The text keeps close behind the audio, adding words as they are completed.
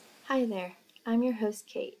Hi there, I'm your host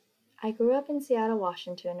Kate. I grew up in Seattle,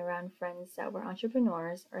 Washington around friends that were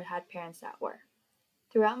entrepreneurs or had parents that were.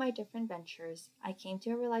 Throughout my different ventures, I came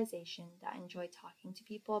to a realization that I enjoy talking to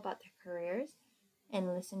people about their careers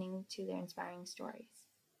and listening to their inspiring stories.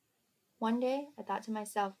 One day, I thought to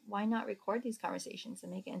myself, why not record these conversations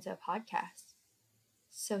and make it into a podcast?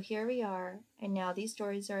 So here we are, and now these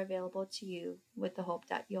stories are available to you with the hope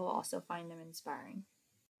that you'll also find them inspiring.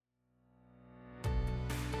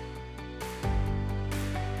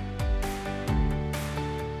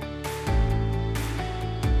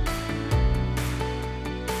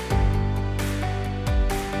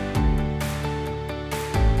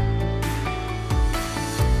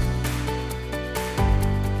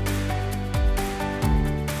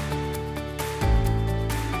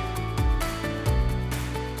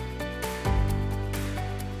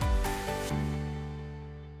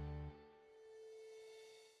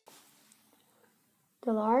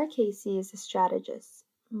 Dilara Casey is a strategist,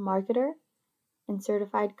 marketer, and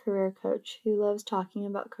certified career coach who loves talking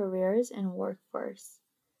about careers and workforce.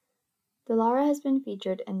 Dilara has been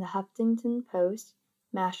featured in the Huffington Post,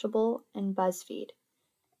 Mashable, and Buzzfeed,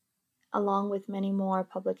 along with many more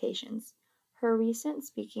publications. Her recent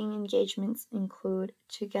speaking engagements include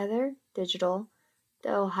Together Digital,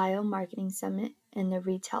 the Ohio Marketing Summit, and the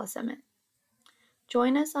Retail Summit.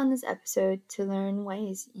 Join us on this episode to learn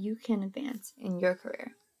ways you can advance in your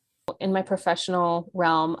career. In my professional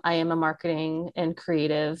realm, I am a marketing and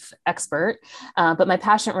creative expert, but my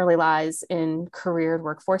passion really lies in career and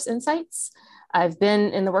workforce insights. I've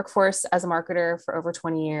been in the workforce as a marketer for over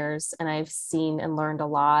 20 years, and I've seen and learned a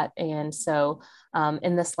lot. And so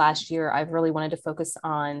in this last year, I've really wanted to focus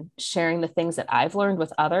on sharing the things that I've learned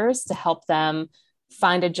with others to help them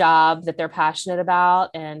find a job that they're passionate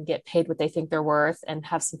about and get paid what they think they're worth and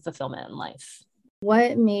have some fulfillment in life.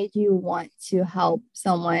 What made you want to help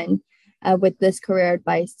someone with this career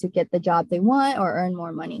advice to get the job they want or earn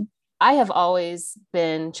more money? I have always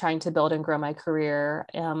been trying to build and grow my career.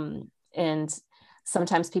 And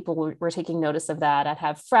sometimes people were taking notice of that. I'd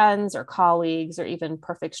have friends or colleagues or even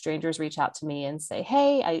perfect strangers reach out to me and say,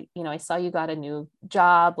 hey, I saw you got a new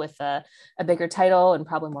job with a bigger title and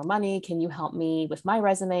probably more money. Can you help me with my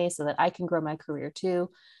resume so that I can grow my career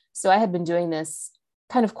too? So I had been doing this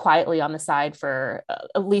kind of quietly on the side for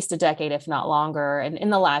at least a decade, if not longer. And in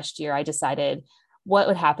the last year, I decided what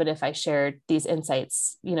would happen if I shared these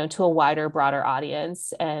insights, to a wider, broader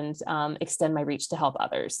audience and extend my reach to help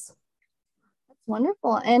others. That's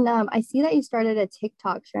wonderful. And I see that you started a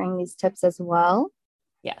TikTok sharing these tips as well.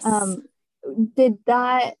 Yes. Did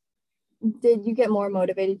you get more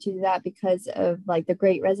motivated to do that because of like the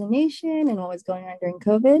Great Resignation and what was going on during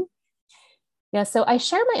COVID? Yeah, so I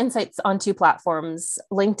share my insights on two platforms,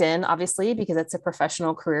 LinkedIn, obviously, because it's a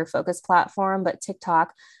professional career focused platform, but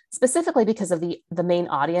TikTok specifically because of the main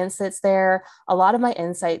audience that's there. A lot of my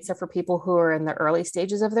insights are for people who are in the early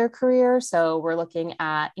stages of their career. So we're looking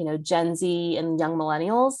at, Gen Z and young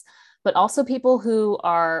millennials, but also people who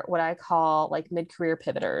are what I call like mid-career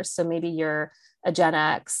pivoters. So maybe you're a Gen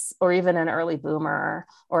X or even an early boomer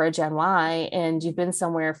or a Gen Y, and you've been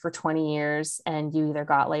somewhere for 20 years and you either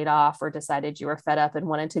got laid off or decided you were fed up and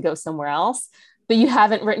wanted to go somewhere else, but you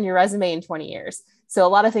haven't written your resume in 20 years. So a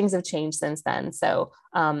lot of things have changed since then. So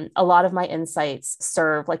a lot of my insights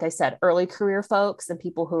serve, like I said, early career folks and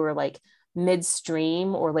people who are like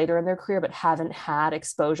midstream or later in their career, but haven't had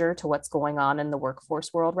exposure to what's going on in the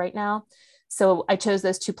workforce world right now. So I chose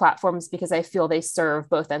those two platforms because I feel they serve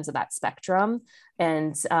both ends of that spectrum,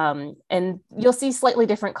 and you'll see slightly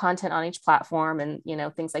different content on each platform, and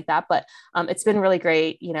things like that. But it's been really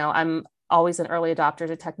great. I'm always an early adopter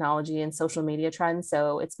to technology and social media trends,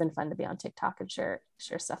 so it's been fun to be on TikTok and share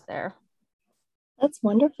stuff there. That's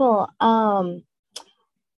wonderful.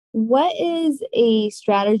 What is a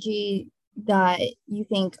strategy that you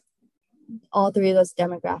think all three of those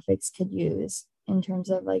demographics could use in terms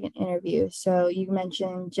of like an interview? So you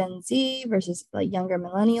mentioned Gen Z versus like younger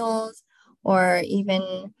millennials, or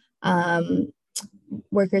even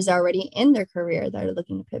workers already in their career that are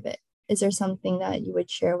looking to pivot. Is there something that you would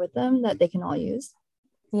share with them that they can all use?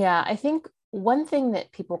 Yeah, I think one thing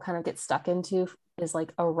that people kind of get stuck into is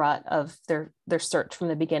like a rut of their search from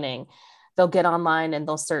the beginning. They'll get online and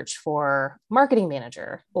they'll search for marketing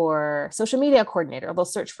manager or social media coordinator. They'll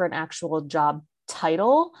search for an actual job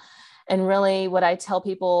title. And really what I tell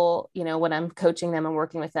people, when I'm coaching them and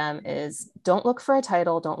working with them is don't look for a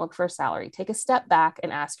title, don't look for a salary. Take a step back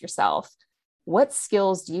and ask yourself, what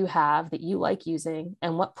skills do you have that you like using?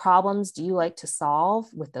 And what problems do you like to solve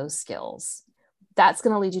with those skills? That's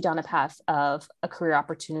going to lead you down a path of a career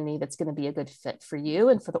opportunity that's going to be a good fit for you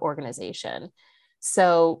and for the organization.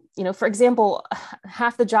 So, for example,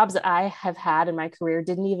 half the jobs that I have had in my career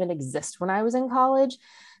didn't even exist when I was in college.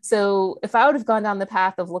 So if I would have gone down the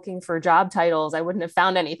path of looking for job titles, I wouldn't have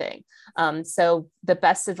found anything. So the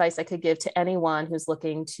best advice I could give to anyone who's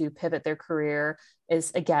looking to pivot their career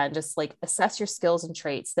is, again, just like assess your skills and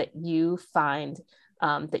traits that you find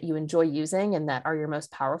that you enjoy using and that are your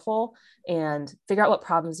most powerful, and figure out what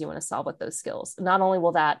problems you want to solve with those skills. Not only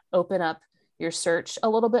will that open up your search a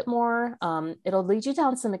little bit more, it'll lead you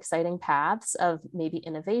down some exciting paths of maybe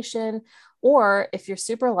innovation, or if you're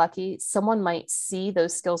super lucky, someone might see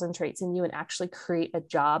those skills and traits in you and actually create a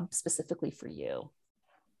job specifically for you.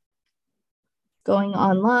 Going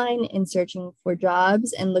online and searching for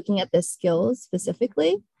jobs and looking at the skills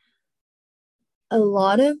specifically, a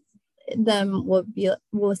lot of them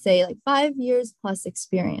will say like 5 years plus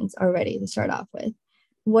experience already to start off with.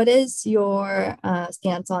 What is your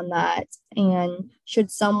stance on that? And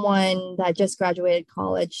should someone that just graduated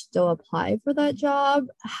college still apply for that job?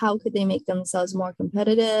 How could they make themselves more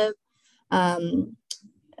competitive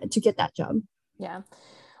to get that job? Yeah.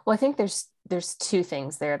 Well, I think there's two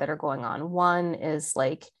things there that are going on. One is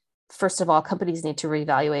like, first of all, companies need to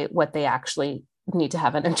reevaluate what they actually need to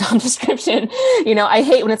have in a job description. I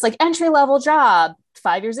hate when it's like entry-level job,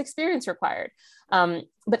 5 years experience required.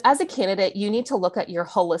 But as a candidate, you need to look at your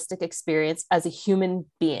holistic experience as a human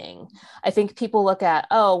being. I think people look at,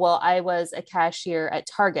 oh, well, I was a cashier at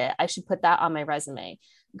Target, I should put that on my resume.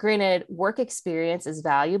 Granted, work experience is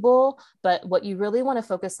valuable, but what you really want to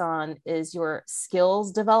focus on is your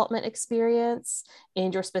skills development experience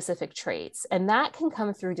and your specific traits. And that can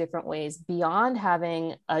come through different ways beyond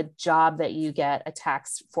having a job that you get a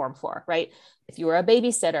tax form for, right? If you were a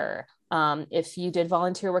babysitter, if you did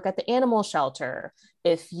volunteer work at the animal shelter,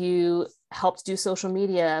 if you helped do social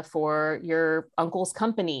media for your uncle's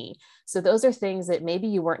company. So those are things that maybe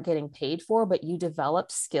you weren't getting paid for, but you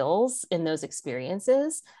developed skills in those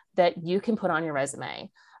experiences that you can put on your resume.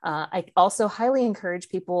 I also highly encourage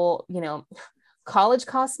people, college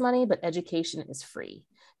costs money, but education is free.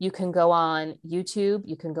 You can go on YouTube,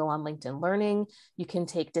 you can go on LinkedIn Learning, you can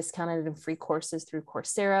take discounted and free courses through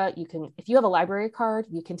Coursera. If you have a library card,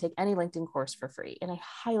 you can take any LinkedIn course for free. And I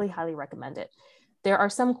highly, highly recommend it. There are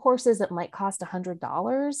some courses that might cost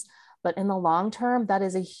 $100, but in the long term, that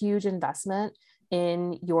is a huge investment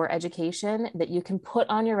in your education that you can put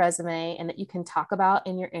on your resume and that you can talk about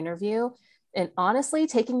in your interview. And honestly,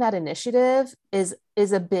 taking that initiative is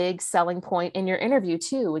a big selling point in your interview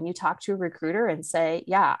too. When you talk to a recruiter and say,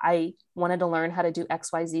 yeah, I wanted to learn how to do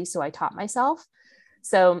XYZ, so I taught myself.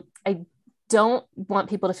 So I don't want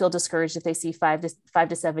people to feel discouraged if they see 5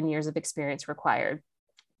 to 7 years of experience required.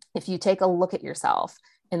 If you take a look at yourself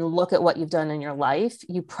and look at what you've done in your life,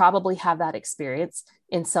 you probably have that experience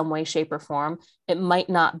in some way, shape, or form. It might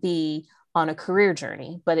not be on a career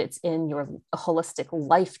journey, but it's in your holistic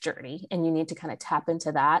life journey. And you need to kind of tap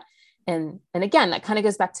into that. And again, that kind of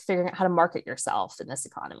goes back to figuring out how to market yourself in this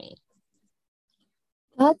economy.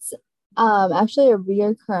 That's actually a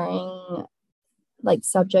reoccurring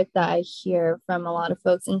subject that I hear from a lot of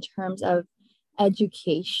folks in terms of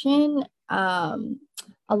education.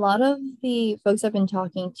 A lot of the folks I've been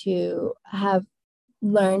talking to have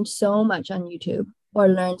learned so much on YouTube or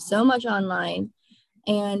learned so much online.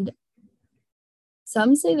 And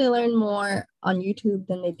some say they learned more on YouTube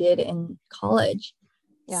than they did in college.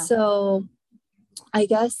 Yeah. So I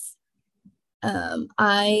guess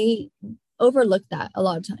I overlook that a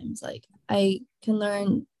lot of times. Like I can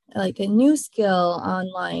learn like a new skill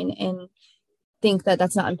online and think that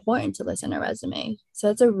that's not important to list in a resume. So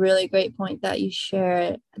it's a really great point that you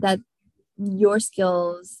share, that your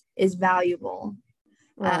skills is valuable,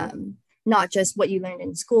 right. Not just what you learned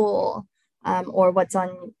in school or what's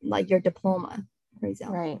on like your diploma, for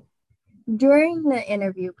example. Right. During the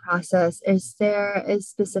interview process, is there a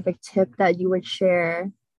specific tip that you would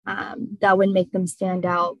share that would make them stand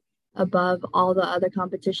out above all the other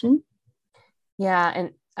competition? Yeah,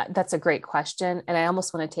 and that's a great question. And I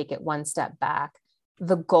almost want to take it one step back.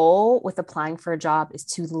 The goal with applying for a job is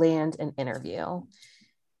to land an interview.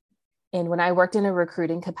 And when I worked in a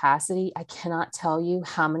recruiting capacity, I cannot tell you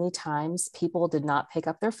how many times people did not pick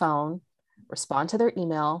up their phone, respond to their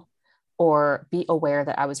email, or be aware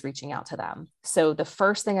that I was reaching out to them. So the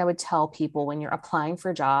first thing I would tell people when you're applying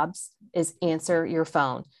for jobs is answer your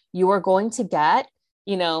phone. You are going to get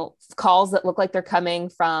calls that look like they're coming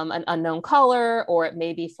from an unknown caller, or it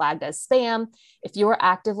may be flagged as spam. If you are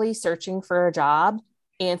actively searching for a job,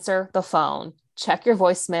 answer the phone. Check your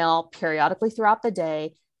voicemail periodically throughout the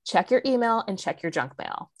day. Check your email and check your junk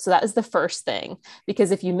mail. So that is the first thing,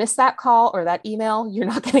 because if you miss that call or that email, you're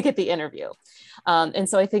not going to get the interview. And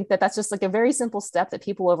so I think that that's just like a very simple step that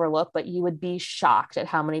people overlook, but you would be shocked at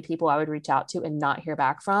how many people I would reach out to and not hear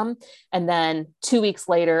back from. And then 2 weeks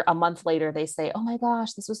later, a month later, they say, oh my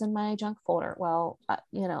gosh, this was in my junk folder. Well, I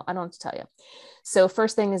don't have to tell you. So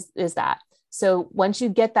first thing is that. So once you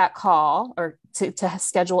get that call or to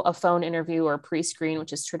schedule a phone interview or pre-screen,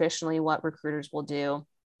 which is traditionally what recruiters will do,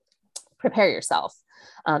 prepare yourself.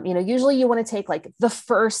 Usually you want to take like the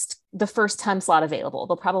first time slot available.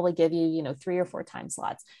 They'll probably give you, 3 or 4 time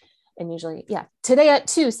slots. And usually, today at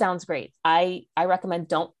 2 sounds great. I recommend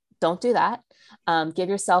don't do that. Give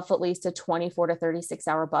yourself at least a 24 to 36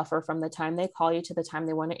 hour buffer from the time they call you to the time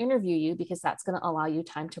they want to interview you, because that's going to allow you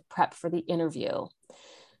time to prep for the interview.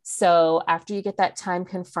 So after you get that time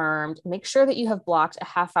confirmed, make sure that you have blocked a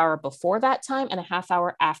half hour before that time and a half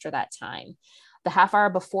hour after that time. The half hour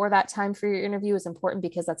before that time for your interview is important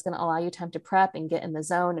because that's going to allow you time to prep and get in the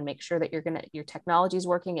zone and make sure that your technology is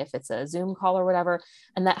working if it's a Zoom call or whatever.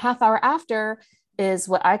 And that half hour after is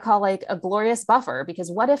what I call like a glorious buffer,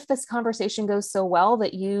 because what if this conversation goes so well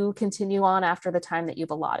that you continue on after the time that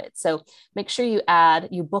you've allotted? So make sure you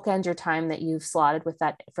bookend your time that you've slotted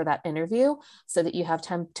for that interview so that you have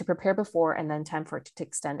time to prepare before and then time for it to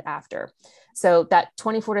extend after. So that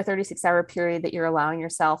 24 to 36 hour period that you're allowing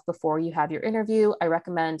yourself before you have your interview, I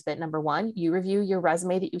recommend that number one, you review your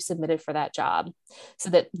resume that you submitted for that job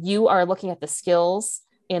so that you are looking at the skills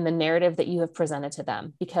and the narrative that you have presented to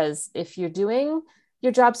them. Because if you're doing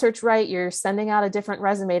your job search right, you're sending out a different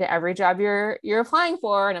resume to every job you're applying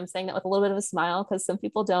for. And I'm saying that with a little bit of a smile because some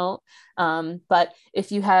people don't. But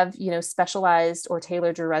if you have, specialized or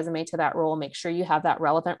tailored your resume to that role, make sure you have that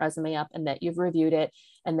relevant resume up and that you've reviewed it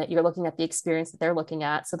and that you're looking at the experience that they're looking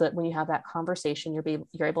at so that when you have that conversation,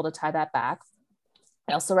 you're able to tie that back.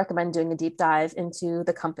 I also recommend doing a deep dive into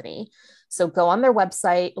the company. So go on their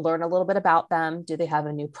website, learn a little bit about them. Do they have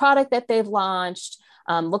a new product that they've launched?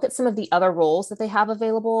 Look at some of the other roles that they have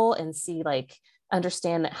available and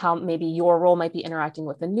understand that how maybe your role might be interacting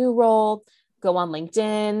with a new role. Go on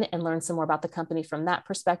LinkedIn and learn some more about the company from that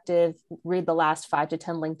perspective. Read the last 5 to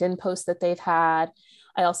 10 LinkedIn posts that they've had.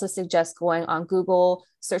 I also suggest going on Google,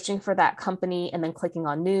 searching for that company, and then clicking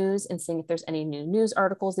on news and seeing if there's any new news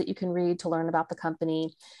articles that you can read to learn about the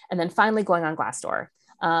company. And then finally going on Glassdoor.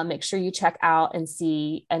 Make sure you check out and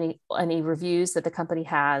see any reviews that the company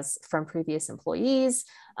has from previous employees,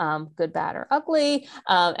 good, bad, or ugly.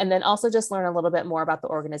 And then also just learn a little bit more about the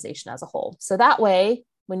organization as a whole. So that way,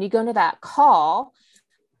 when you go into that call,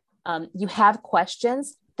 you have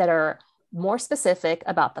questions that are more specific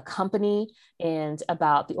about the company and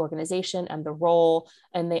about the organization and the role.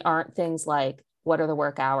 And they aren't things like, what are the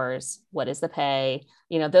work hours? What is the pay?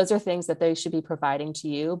 Those are things that they should be providing to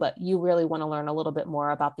you, but you really want to learn a little bit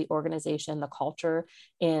more about the organization, the culture,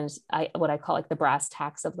 and what I call like the brass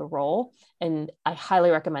tacks of the role. And I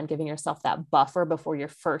highly recommend giving yourself that buffer before your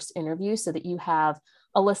first interview so that you have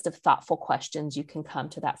a list of thoughtful questions you can come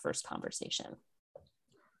to that first conversation.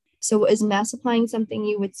 So is mass applying something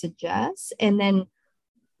you would suggest? And then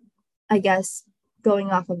I guess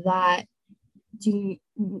going off of that,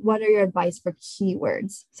 what are your advice for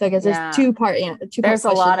keywords? So I guess there's two-part there's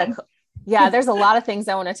question. There's a lot of things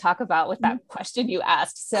I want to talk about with that question you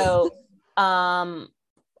asked. So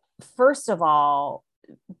first of all,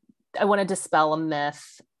 I want to dispel a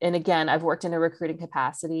myth. And again, I've worked in a recruiting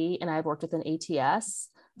capacity and I've worked with an ATS,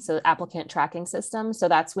 so applicant tracking system. So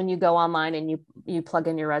that's when you go online and you plug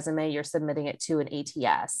in your resume, you're submitting it to an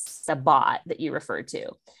ATS, a bot that you referred to.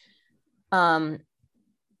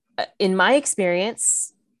 In my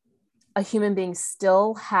experience, a human being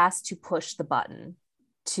still has to push the button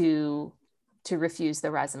to refuse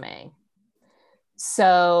the resume.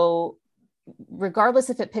 So regardless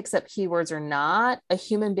if it picks up keywords or not, a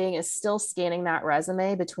human being is still scanning that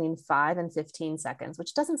resume between 5 and 15 seconds,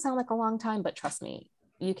 which doesn't sound like a long time, but trust me,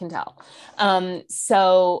 you can tell.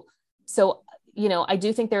 So I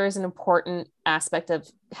do think there is an important aspect of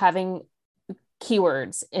having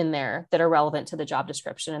keywords in there that are relevant to the job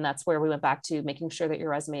description. And that's where we went back to making sure that your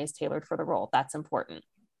resume is tailored for the role. That's important.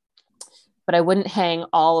 But I wouldn't hang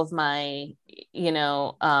all of my,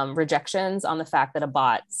 rejections on the fact that a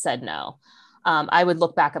bot said no. I would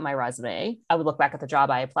look back at my resume. I would look back at the job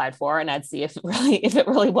I applied for, and I'd see if it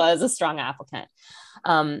really was a strong applicant.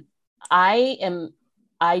 I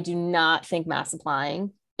do not think mass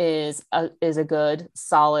applying is a good,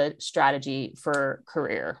 solid strategy for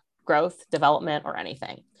career growth, development, or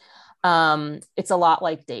anything. It's a lot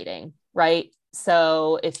like dating, right?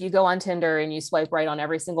 So if you go on Tinder and you swipe right on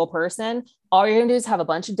every single person, all you're going to do is have a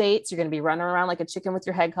bunch of dates. You're going to be running around like a chicken with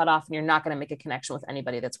your head cut off, and you're not going to make a connection with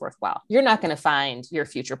anybody that's worthwhile. You're not going to find your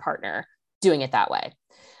future partner doing it that way.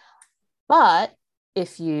 But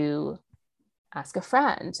if you ask a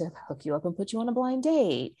friend to hook you up and put you on a blind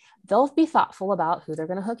date, they'll be thoughtful about who they're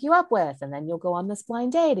going to hook you up with. And then you'll go on this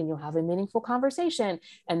blind date and you'll have a meaningful conversation.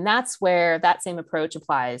 And that's where that same approach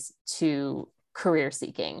applies to career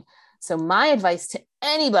seeking. So my advice to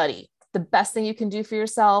anybody, the best thing you can do for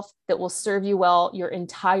yourself that will serve you well your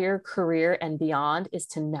entire career and beyond is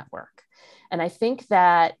to network. And I think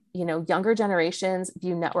that, younger generations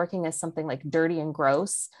view networking as something like dirty and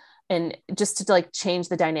gross. And just to like change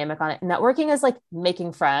the dynamic on it, networking is like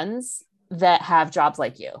making friends that have jobs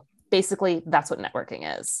like you. Basically, that's what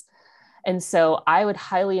networking is. And so I would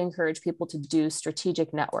highly encourage people to do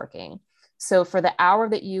strategic networking. So for the hour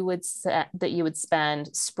that you would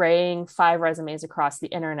spend spraying 5 resumes across the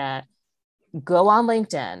internet, go on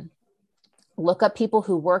LinkedIn, look up people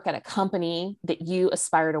who work at a company that you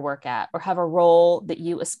aspire to work at or have a role that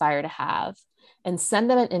you aspire to have, and send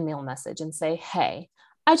them an email message and say, hey,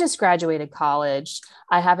 I just graduated college.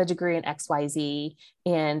 I have a degree in XYZ,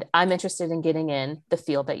 and I'm interested in getting in the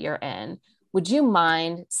field that you're in. Would you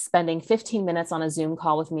mind spending 15 minutes on a Zoom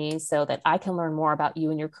call with me so that I can learn more about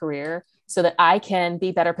you and your career so that I can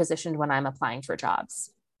be better positioned when I'm applying for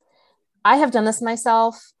jobs? I have done this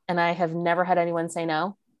myself, and I have never had anyone say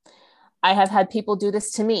no. I have had people do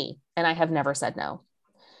this to me, and I have never said no.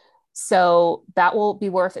 So that will be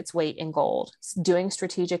worth its weight in gold, doing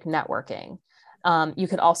strategic networking. You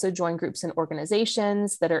could also join groups and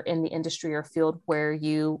organizations that are in the industry or field where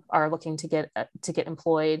you are looking to get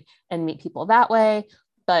employed and meet people that way.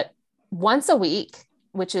 But once a week,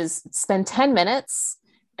 which is spend 10 minutes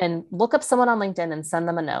and look up someone on LinkedIn and send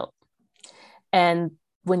them a note. And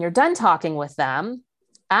when you're done talking with them,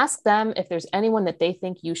 ask them if there's anyone that they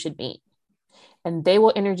think you should meet. And they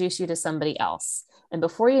will introduce you to somebody else. And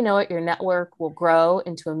before you know it, your network will grow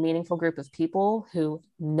into a meaningful group of people who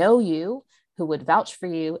know you, who would vouch for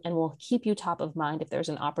you, and will keep you top of mind if there's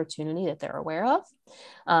an opportunity that they're aware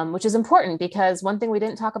of, which is important because one thing we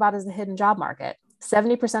didn't talk about is the hidden job market.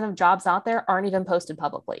 70% of jobs out there aren't even posted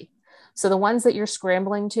publicly. So the ones that you're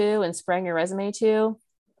scrambling to and spraying your resume to,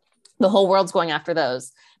 the whole world's going after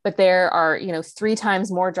those. But there are, 3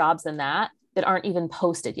 times more jobs than that aren't even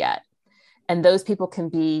posted yet. And those people can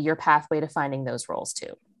be your pathway to finding those roles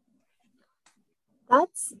too.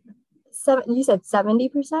 That's you said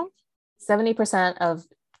 70%? 70% of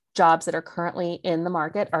jobs that are currently in the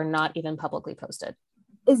market are not even publicly posted.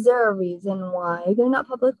 Is there a reason why they're not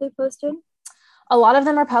publicly posted? A lot of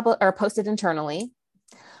them are posted internally.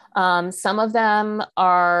 Some of them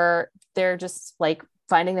they're just like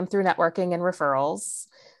finding them through networking and referrals.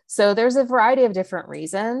 So there's a variety of different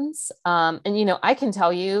reasons. And, I can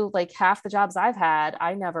tell you like half the jobs I've had,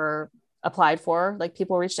 I never applied for. Like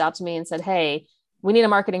people reached out to me and said, hey, we need a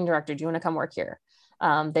marketing director. Do you want to come work here?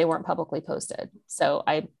 They weren't publicly posted. So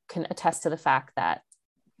I can attest to the fact that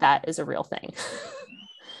that is a real thing.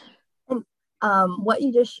 And what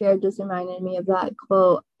you just shared just reminded me of that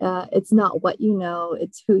quote. It's not what you know,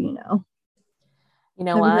 it's who you know. You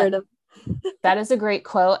know what? That is a great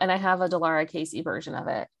quote. And I have a Dilara Casey version of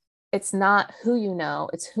it. It's not who you know,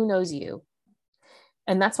 it's who knows you.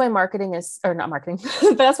 And that's why but that's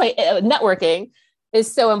why networking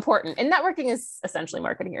is so important. And networking is essentially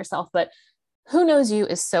marketing yourself, but who knows you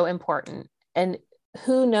is so important. And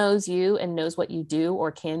who knows you and knows what you do or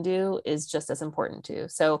can do is just as important too.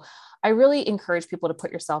 So I really encourage people to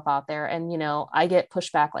put yourself out there. And, I get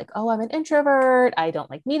pushback like, oh, I'm an introvert. I don't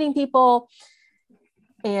like meeting people.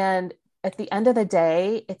 And at the end of the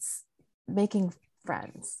day, it's making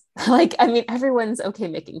friends. Everyone's okay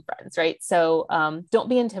making friends, right? So don't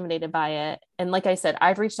be intimidated by it. And like I said,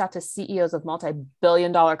 I've reached out to CEOs of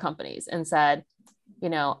multi-billion-dollar companies and said,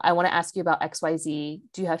 I want to ask you about XYZ.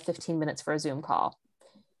 Do you have 15 minutes for a Zoom call?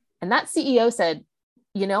 And that CEO said,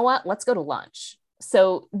 you know what? Let's go to lunch.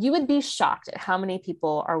 So you would be shocked at how many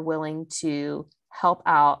people are willing to help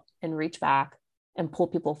out and reach back and pull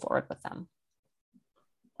people forward with them.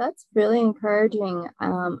 That's really encouraging.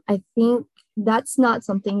 I think that's not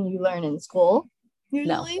something you learn in school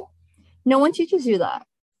usually. No one teaches you that.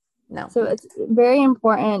 No. So it's very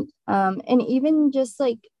important. And even just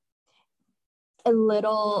like a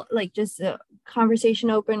little, like just a conversation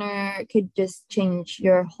opener could just change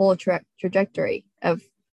your whole trajectory of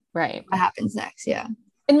what happens next. Yeah.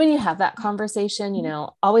 And when you have that conversation,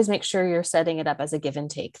 always make sure you're setting it up as a give and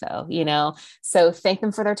take though, so thank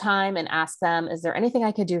them for their time and ask them, is there anything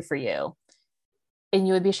I could do for you? And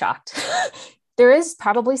you would be shocked. There is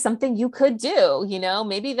probably something you could do,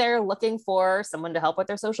 maybe they're looking for someone to help with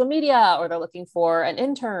their social media, or they're looking for an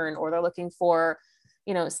intern, or they're looking for,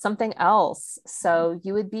 something else. So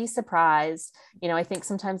you would be surprised. I think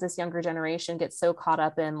sometimes this younger generation gets so caught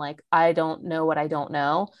up in like, I don't know what I don't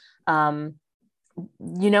know. A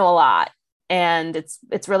lot. And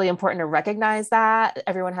it's really important to recognize that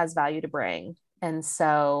everyone has value to bring. And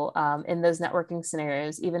so in those networking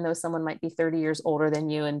scenarios, even though someone might be 30 years older than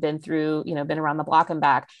you and been through, been around the block and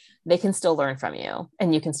back, they can still learn from you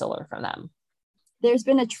and you can still learn from them. There's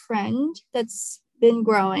been a trend that's been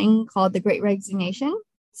growing called the Great Resignation.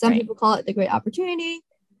 Some people call it the Great Opportunity,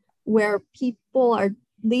 where people are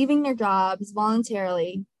leaving their jobs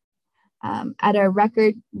voluntarily at a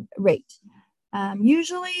record rate,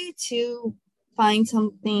 usually to find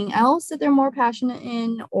something else that they're more passionate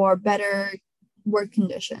in or better work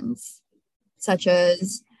conditions, such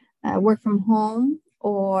as work from home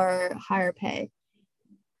or higher pay.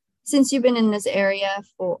 Since you've been in this area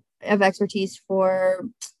of expertise for,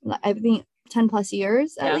 I think, 10 plus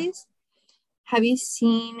years at least, have you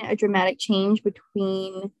seen a dramatic change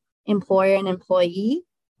between employer and employee?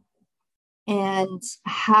 And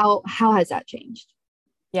how has that changed?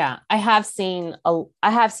 Yeah, I have seen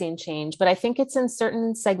change, but I think it's in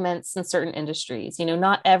certain segments and certain industries.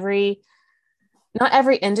 Not every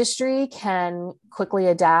industry can quickly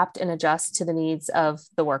adapt and adjust to the needs of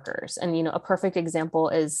the workers. And, a perfect example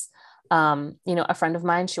is, a friend of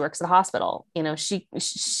mine, she works at a hospital. She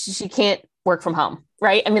can't work from home,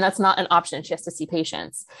 right? I mean, that's not an option. She has to see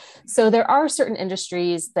patients. So there are certain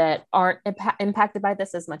industries that aren't impacted by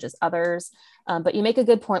this as much as others. But you make a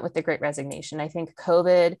good point with the Great Resignation. I think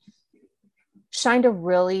COVID shined a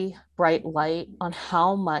really bright light on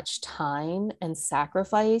how much time and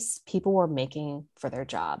sacrifice people were making for their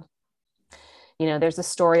job. There's a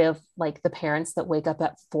story of like the parents that wake up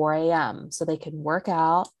at 4 a.m. so they can work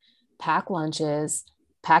out, pack lunches,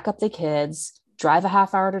 pack up the kids, drive a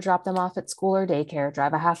half hour to drop them off at school or daycare,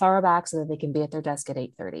 drive a half hour back so that they can be at their desk at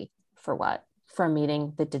 8:30. For what? For a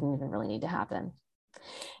meeting that didn't even really need to happen.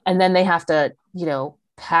 And then they have to,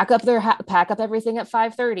 pack up everything at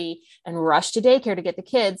 5:30 and rush to daycare to get the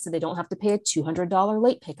kids so they don't have to pay a $200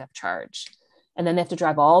 late pickup charge. And then they have to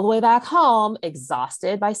drive all the way back home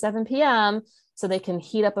exhausted by 7 p.m. so they can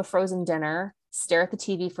heat up a frozen dinner, stare at the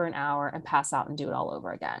TV for an hour and pass out and do it all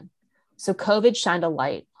over again. So COVID shined a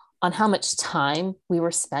light on how much time we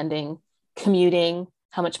were spending commuting,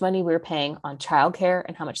 how much money we were paying on childcare,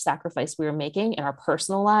 and how much sacrifice we were making in our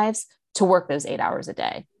personal lives to work those 8 hours a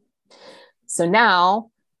day. So now,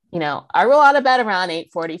 I roll out of bed around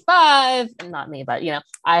 8:45, not me, but,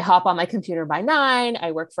 I hop on my computer by 9,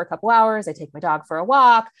 I work for a couple hours, I take my dog for a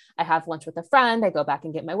walk, I have lunch with a friend, I go back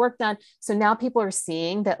and get my work done. So now people are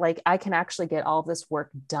seeing that like, I can actually get all of this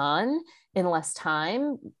work done in less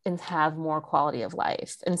time and have more quality of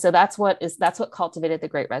life. And so that's what cultivated the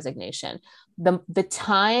Great Resignation. The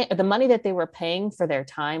money that they were paying for their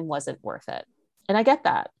time wasn't worth it. And I get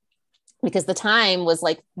that, because the time was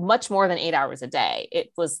like much more than 8 hours a day.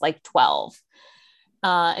 It was like 12.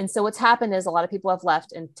 And so what's happened is a lot of people have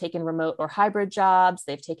left and taken remote or hybrid jobs.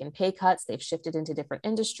 They've taken pay cuts. They've shifted into different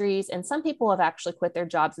industries. And some people have actually quit their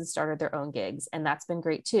jobs and started their own gigs. And that's been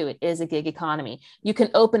great too. It is a gig economy. You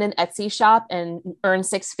can open an Etsy shop and earn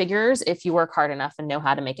 6 figures if you work hard enough and know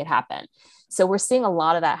how to make it happen. So we're seeing a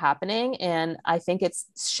lot of that happening. And I think it's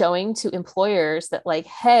showing to employers that like,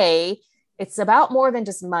 hey, it's about more than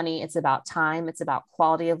just money. It's about time. It's about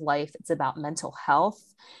quality of life. It's about mental health.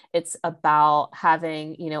 It's about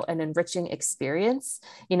having, an enriching experience.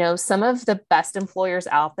 Some of the best employers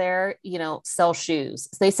out there, sell shoes.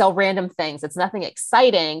 They sell random things. It's nothing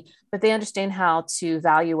exciting, but they understand how to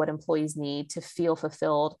value what employees need to feel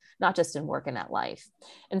fulfilled, not just in work and at life.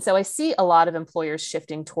 And so I see a lot of employers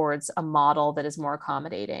shifting towards a model that is more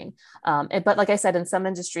accommodating. But like I said, in some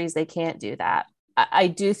industries, they can't do that. I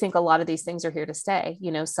do think a lot of these things are here to stay.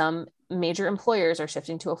 Some major employers are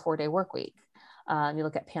shifting to a 4-day work week. You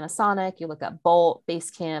look at Panasonic, you look at Bolt,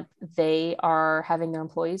 Basecamp, they are having their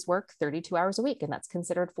employees work 32 hours a week, and that's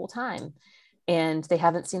considered full time. And they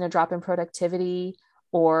haven't seen a drop in productivity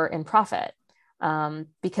or in profit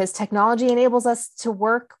because technology enables us to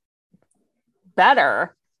work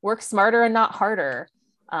better, work smarter and not harder.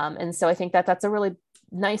 And so I think that that's a really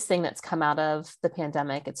nice thing that's come out of the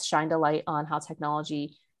pandemic. It's shined a light on how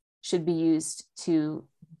technology should be used to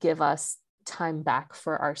give us time back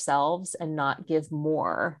for ourselves and not give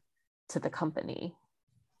more to the company.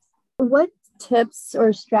 What tips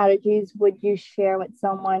or strategies would you share with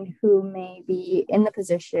someone who may be in the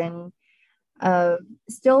position of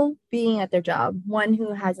still being at their job, one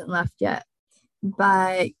who hasn't left yet,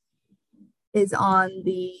 but is on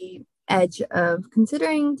the edge of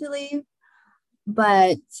considering to leave?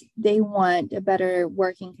 but they want a better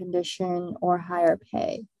working condition or higher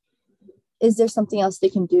pay. Is there something else they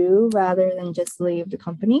can do rather than just leave the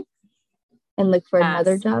company and look for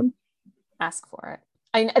another Ask, job? ask for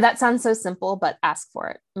it. That sounds so simple, but ask for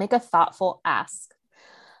it. Make a thoughtful ask.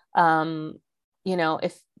 Um,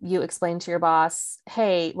 if you explain to your boss,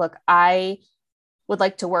 hey, look, I would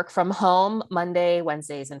like to work from home Monday,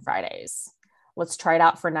 Wednesdays, and Fridays. Let's try it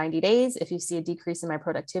out for 90 days. If you see a decrease in my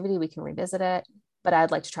productivity, we can revisit it. But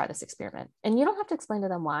I'd like to try this experiment. And you don't have to explain to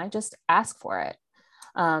them why, just ask for it.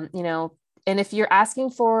 And if you're asking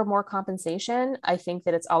for more compensation, I think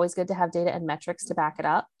that it's always good to have data and metrics to back it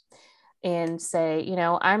up and say,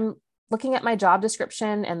 I'm looking at my job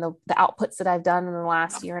description and the outputs that I've done in the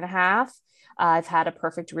last year and a half. I've had a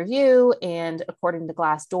perfect review, and according to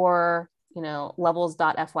Glassdoor,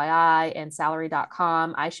 levels.fyi and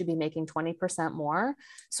salary.com, I should be making 20% more.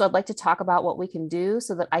 So I'd like to talk about what we can do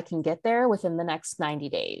so that I can get there within the next 90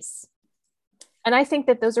 days. And I think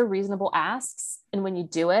that those are reasonable asks. And when you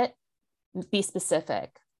do it, be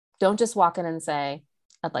specific. Don't just walk in and say,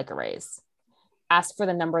 I'd like a raise. Ask for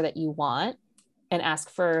the number that you want and ask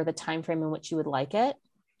for the time frame in which you would like it,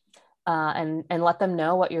 and let them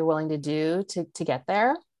know what you're willing to do to get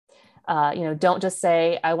there. Don't just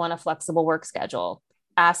say, I want a flexible work schedule.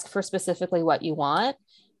 Ask for specifically what you want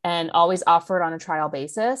and always offer it on a trial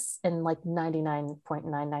basis. And like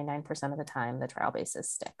 99.999% of the time, the trial basis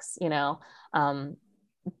sticks.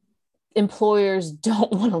 Employers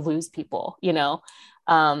don't want to lose people.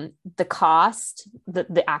 The cost,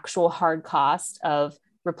 the actual hard cost of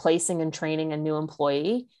replacing and training a new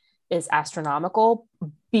employee is astronomical.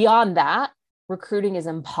 Beyond that, recruiting is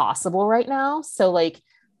impossible right now. So like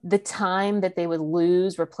the time that they would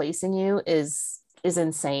lose replacing you is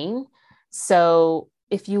insane. So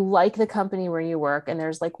if you like the company where you work and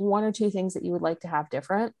there's like one or two things that you would like to have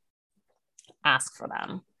different, ask for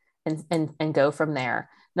them and go from there.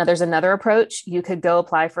 Now there's another approach. You could go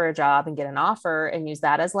apply for a job and get an offer and use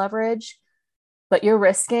that as leverage, but you're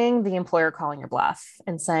risking the employer calling your bluff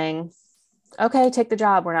and saying, okay, take the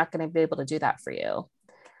job. We're not going to be able to do that for you.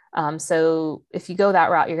 So if you go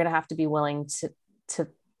that route, you're going to have to be willing to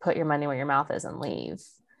put your money where your mouth is and leave.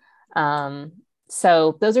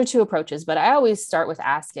 So those are two approaches, but I always start with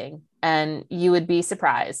asking, and you would be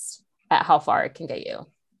surprised at how far it can get you.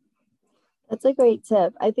 That's a great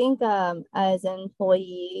tip. I think as an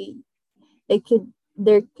employee, there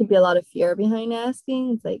could be a lot of fear behind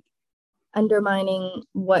asking. It's like undermining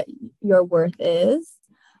what your worth is,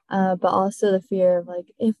 but also the fear of like,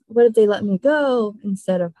 what if they let me go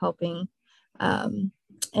instead of helping? And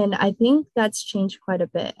I think that's changed quite a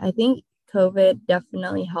bit. I think COVID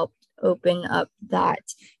definitely helped open up that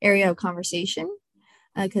area of conversation,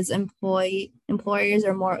 because employers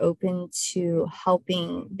are more open to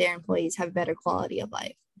helping their employees have better quality of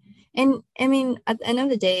life. And I mean, at the end of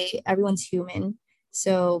the day, everyone's human.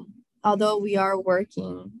 So although we are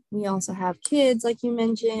working, we also have kids, like you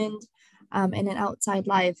mentioned, and an outside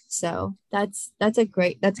life. So that's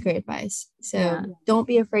great advice. So yeah. Don't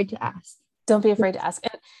be afraid to ask. Don't be afraid to ask.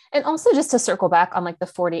 And also just to circle back on like the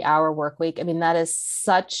 40-hour work week. I mean, that is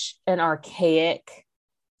such an archaic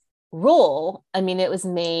rule. I mean, it was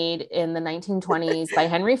made in the 1920s by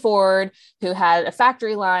Henry Ford, who had a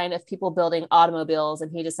factory line of people building automobiles,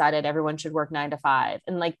 and he decided everyone should work 9 to 5.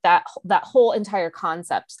 And like that whole entire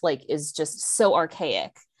concept like is just so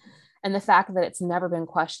archaic. And the fact that it's never been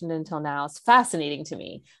questioned until now is fascinating to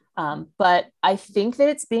me. But I think that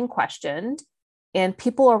it's being questioned and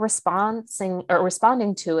people are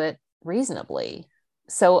responding to it reasonably.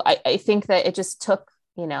 So I think that it just took,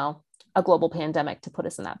 a global pandemic to put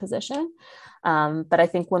us in that position. But I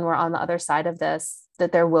think when we're on the other side of this,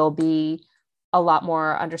 that there will be a lot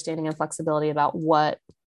more understanding and flexibility about what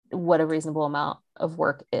a reasonable amount of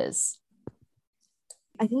work is.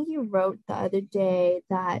 I think you wrote the other day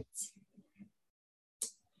that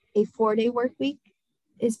a 4-day work week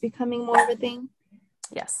is becoming more of a thing.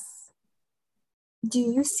 Yes. Do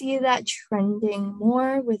you see that trending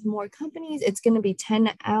more with more companies? It's going to be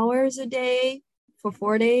 10 hours a day for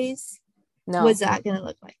 4 days. No. What's that going to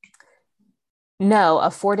look like? No, a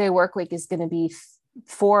 4-day work week is going to be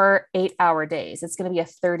 4 8-hour days. It's going to be a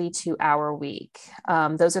 32-hour week.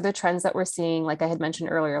 Those are the trends that we're seeing. Like I had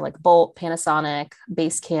mentioned earlier, like Bolt, Panasonic,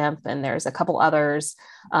 Basecamp, and there's a couple others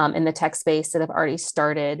in the tech space that have already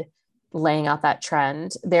started laying out that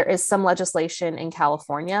trend. There is some legislation in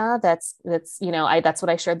California that's that's what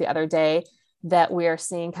I shared the other day that we are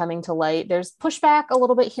seeing coming to light. There's pushback a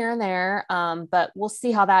little bit here and there, but we'll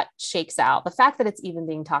see how that shakes out. The fact that it's even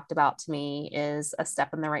being talked about to me is a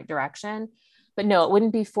step in the right direction. But no, it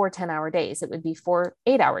wouldn't be 4 10-hour days. It would be 4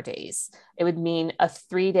 8-hour days. It would mean a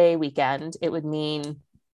 3-day weekend. It would mean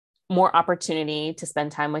more opportunity to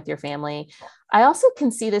spend time with your family. I also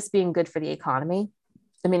can see this being good for the economy.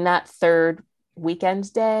 I mean, that third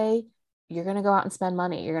weekend day, you're going to go out and spend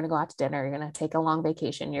money. You're going to go out to dinner. You're going to take a long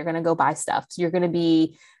vacation. You're going to go buy stuff. So you're going to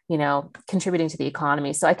be, contributing to the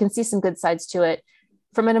economy. So I can see some good sides to it.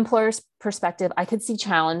 From an employer's perspective, I could see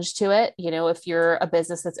challenge to it. If you're a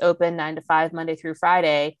business that's open 9 to 5, Monday through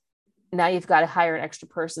Friday, now you've got to hire an extra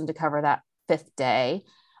person to cover that fifth day.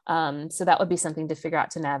 So that would be something to figure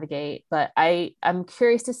out to navigate. But I'm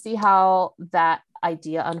curious to see how that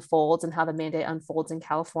idea unfolds and how the mandate unfolds in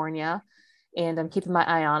California. And I'm keeping my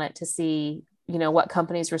eye on it to see, what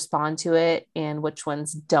companies respond to it and which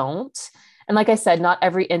ones don't. And like I said, not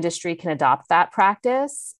every industry can adopt that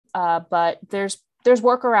practice, but there's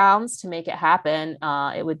workarounds to make it happen.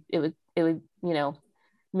 It would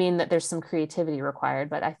mean that there's some creativity required,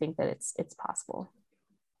 but I think that it's possible.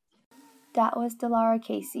 That was Dilara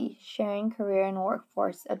Casey sharing career and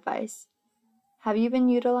workforce advice. Have you been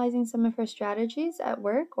utilizing some of her strategies at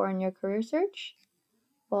work or in your career search?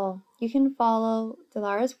 Well, you can follow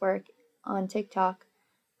Dilara's work on TikTok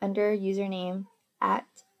under username at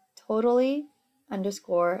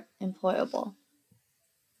totally_employable.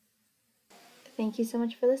 Thank you so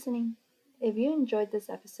much for listening. If you enjoyed this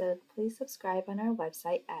episode, please subscribe on our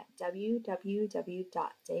website at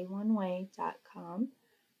www.dayoneway.com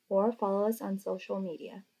or follow us on social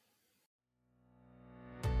media.